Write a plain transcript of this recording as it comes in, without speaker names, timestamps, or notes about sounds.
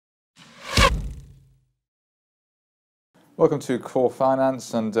Welcome to Core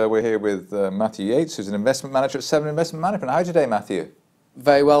Finance, and we're here with Matthew Yeates, who's an investment manager at Seven Investment Management. How are you today, Matthew?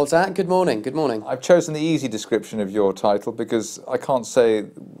 Very well, Zach. Good morning. Good morning. I've chosen the easy description of your title because I can't say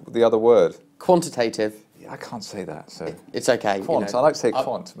the other word. Quantitative. Yeah, I can't say that, so... It's okay. Quant. You know, I like to say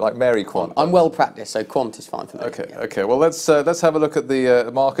quant, like Mary Quant. I'm well practiced, so quant is fine for me. Okay, yeah. okay. Well, let's have a look at the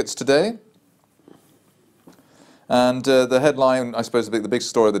markets today. And the headline, I suppose, the big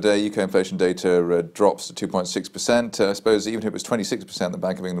story of the day, UK inflation data drops to 2.6%. I suppose even if it was 26%, the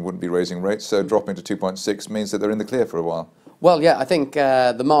Bank of England wouldn't be raising rates, so dropping to 2.6 means that they're in the clear for a while. Well, yeah, I think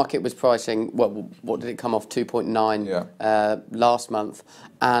the market was pricing, well, what did it come off, 2.9 last month,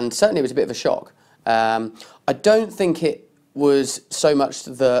 and certainly it was a bit of a shock. I don't think it was so much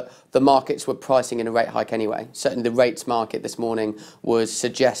that the markets were pricing in a rate hike anyway. Certainly the rates market this morning was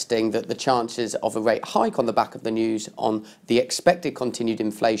suggesting that the chances of a rate hike on the back of the news on the expected continued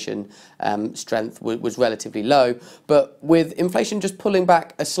inflation strength was relatively low. But with inflation just pulling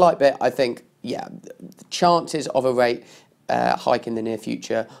back a slight bit, I think, yeah, the chances of a rate hike in the near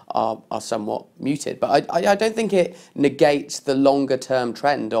future are somewhat muted. But I don't think it negates the longer term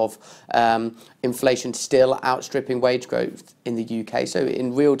trend of inflation still outstripping wage growth in the UK. So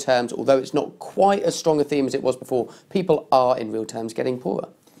in real terms, although it's not quite as strong a theme as it was before, people are in real terms getting poorer.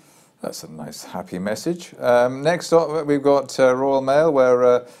 That's a nice, happy message. Next up, we've got Royal Mail,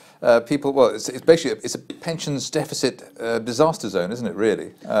 where people, well, it's basically a pensions deficit disaster zone, isn't it,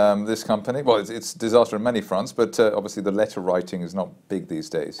 really? This company, well, it's disaster on many fronts, but obviously the letter writing is not big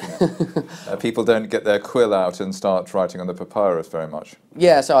these days. You know? People don't get their quill out and start writing on the papyrus very much.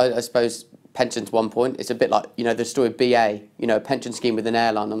 Yeah, so I suppose pensions 1 point. It's a bit like, you know, the story of BA, you know, a pension scheme with an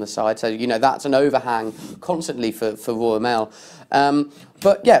airline on the side. So, you know, that's an overhang constantly for Royal Mail.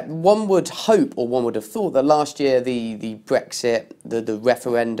 But yeah, one would hope, or one would have thought, that last year the Brexit, the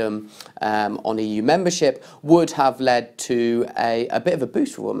referendum on EU membership would have led to a bit of a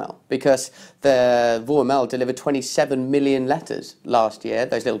boost for Royal Mail, because the Royal Mail delivered 27 million letters last year,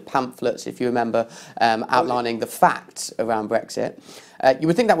 those little pamphlets, if you remember, outlining the facts around Brexit. You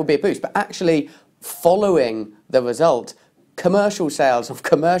would think that would be a boost, but actually, following the result, commercial sales of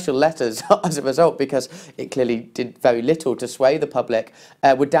commercial letters as a result, because it clearly did very little to sway the public,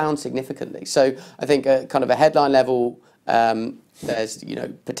 were down significantly. So I think kind of a headline level, there's, you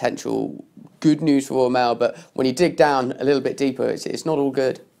know, potential good news for Royal Mail, but when you dig down a little bit deeper, it's not all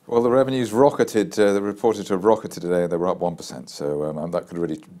good. Well, the revenues rocketed, they're reported to have rocketed today, and they were up 1%, so that could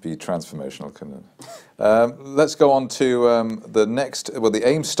really be transformational, couldn't it? Let's go on to the next, well, the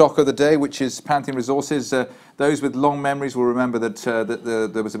AIM stock of the day, which is Pantheon Resources. Those with long memories will remember that,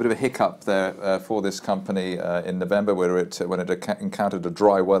 there was a bit of a hiccup there for this company in November, when it encountered a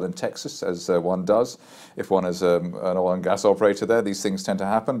dry well in Texas, as one does. If one is an oil and gas operator there, these things tend to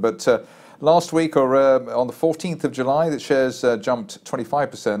happen. But last week, or on the 14th of July, the shares jumped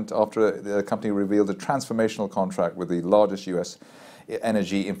 25% after the company revealed a transformational contract with the largest US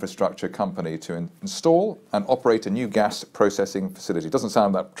energy infrastructure company to install and operate a new gas processing facility. It doesn't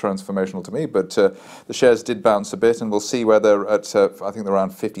sound that transformational to me, but the shares did bounce a bit, and we'll see whether at, I think they're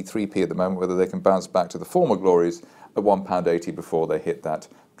around 53p at the moment, whether they can bounce back to the former glories at £1.80 before they hit that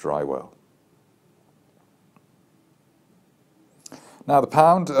dry well. Now, the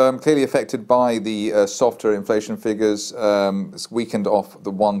pound, clearly affected by the softer inflation figures, it's weakened off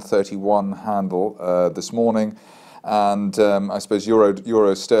the 131 handle this morning, and I suppose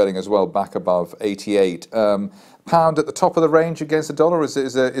euro sterling as well, back above 88. Pound at the top of the range against the dollar, or is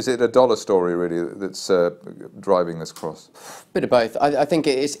it a dollar story really that's driving this cross? Bit of both. I think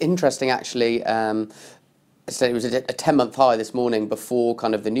it's interesting, actually. So it was a 10-month high this morning before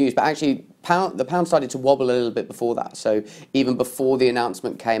kind of the news, but actually the pound started to wobble a little bit before that. So even before the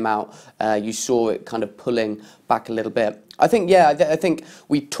announcement came out, you saw it kind of pulling back a little bit. I think, yeah, I think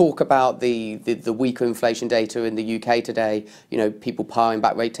we talk about the weaker inflation data in the UK today. You know, people powering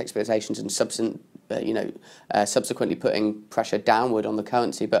back rate expectations and subsequently putting pressure downward on the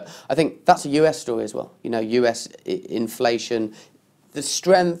currency. But I think that's a US story as well. You know, US inflation, the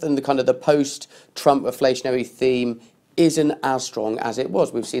strength and the kind of the post-Trump reflationary theme isn't as strong as it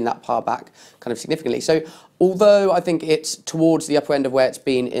was. We've seen that par back kind of significantly. So although I think it's towards the upper end of where it's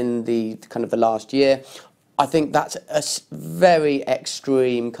been in the kind of the last year, I think that's a very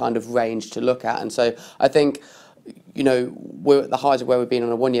extreme kind of range to look at. And so I think, you know, we're at the highs of where we've been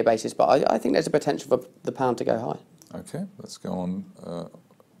on a one-year basis, but I think there's a potential for the pound to go high. Okay, let's go on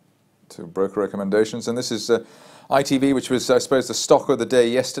to broker recommendations. And this is ITV, which was, I suppose, the stock of the day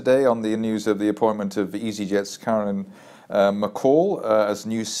yesterday on the news of the appointment of EasyJet's McCall as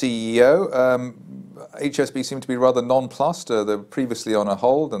new CEO. HSB seemed to be rather nonplussed. They're previously on a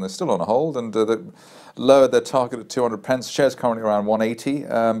hold, and they're still on a hold, and they lowered their target at 200 pence. Shares currently around 180.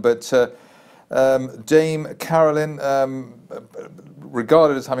 But Dame Carolyn,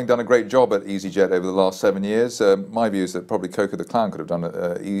 regarded as having done a great job at EasyJet over the last 7 years, my view is that probably Coco the Clown could have done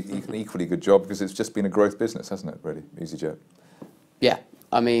an equally good job, because it's just been a growth business, hasn't it, really, EasyJet? Yeah,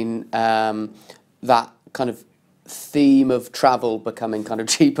 I mean, that kind of theme of travel becoming kind of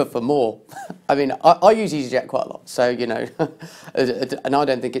cheaper for more. I mean, I use EasyJet quite a lot, so, you know, and I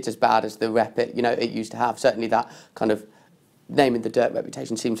don't think it's as bad as the rep it used to have. Certainly that kind of name in the dirt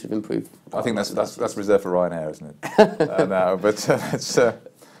reputation seems to have improved. I think that's reserved for Ryanair, isn't it? Now, but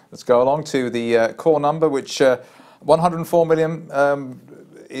let's go along to the core number, which 104 million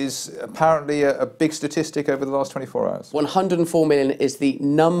is apparently a big statistic over the last 24 hours. 104 million is the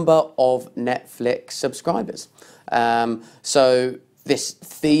number of Netflix subscribers. So this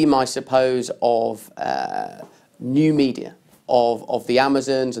theme, I suppose, of new media, of the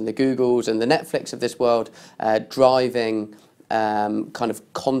Amazons and the Googles and the Netflix of this world driving kind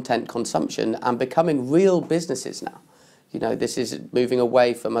of content consumption and becoming real businesses now. You know, this is moving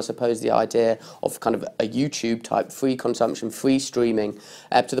away from, I suppose, the idea of kind of a YouTube type free consumption, free streaming,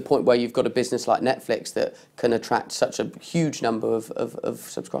 to the point where you've got a business like Netflix that can attract such a huge number of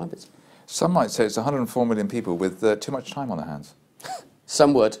subscribers. Some might say it's 104 million people with too much time on their hands.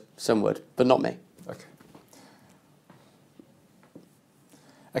 Some would, but not me. Okay.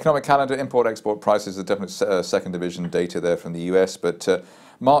 Economic calendar, import-export prices are definitely second division data there from the US, but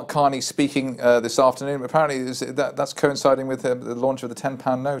Mark Carney speaking this afternoon. Apparently, that's coinciding with the launch of the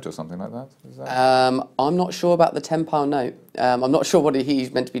 £10 note or something like that. Is that I'm not sure about the £10 note. I'm not sure what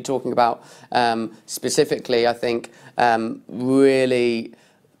he's meant to be talking about specifically. I think really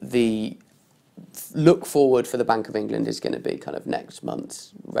the look forward for the Bank of England is going to be kind of next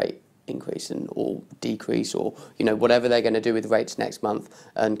month's rate increase or decrease, or whatever they're going to do with rates next month,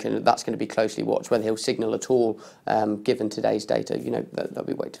 and that's going to be closely watched. Whether he'll signal at all, given today's data, that'll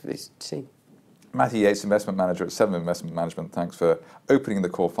be wait to see. Matthew Yeates, investment manager at 7 Investment Management. Thanks for opening the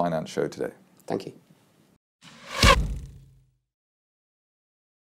Core Finance show today. Thank you.